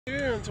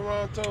in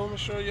Toronto. I'm gonna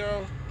show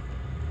y'all.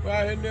 We're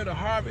out here near the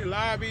Hobby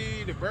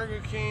Lobby, the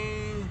Burger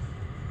King,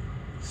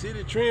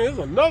 City Trends.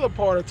 There's another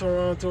part of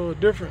Toronto,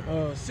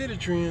 different City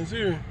Trends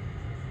here,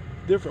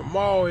 different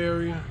mall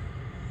area.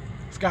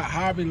 It's got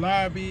Hobby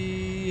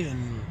Lobby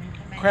and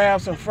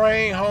Crafts and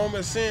Frame, Home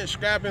and Scent,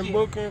 Scrap and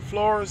Booking,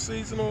 Florida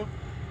Seasonal.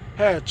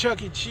 Had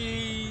Chuck E.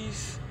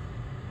 Cheese.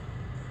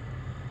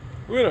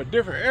 We're in a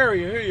different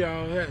area here,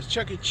 y'all. It has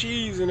Chuck E.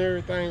 Cheese and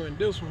everything in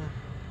this one.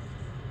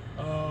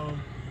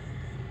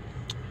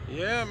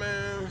 Yeah,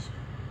 man, it's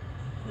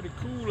pretty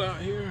cool out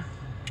here.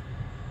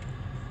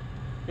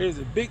 There's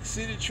a big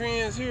City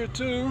Trends here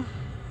too.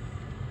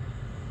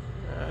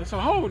 It's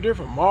a whole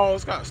different mall.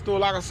 It's got a store.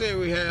 Like I said,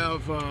 we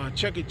have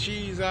Chuck E.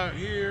 Cheese out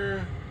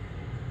here,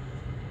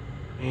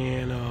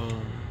 and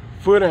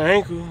foot and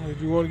ankle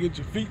if you want to get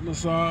your feet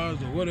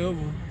massaged or whatever.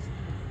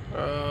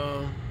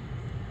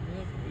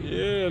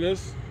 Yeah,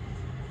 that's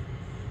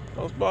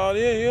about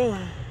it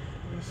here.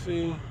 Let's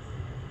see.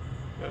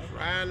 Just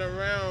riding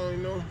around,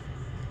 you know.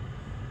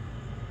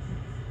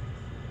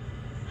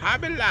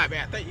 Hobby Lobby.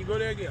 I think you go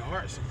there and get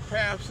arts and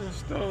crafts and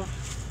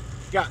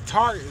stuff. Got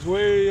Targets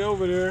way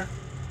over there.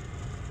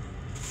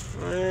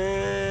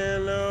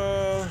 And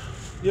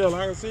yeah,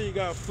 like I said, you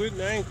got foot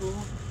and ankle.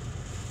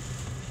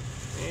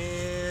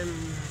 And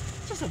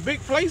just a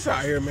big place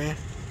out here, man.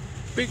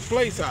 Big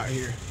place out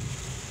here.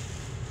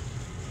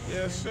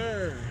 Yes,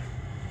 sir.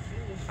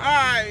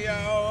 Alright,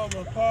 y'all. I'm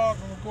gonna park.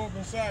 I'm gonna go up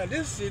inside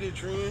this City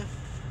Trend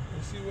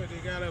and see what they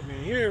got up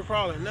in here.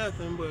 Probably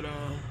nothing, but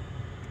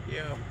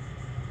yeah.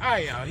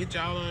 Alright, y'all. Hit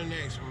y'all on the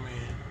next one,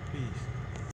 man. Peace.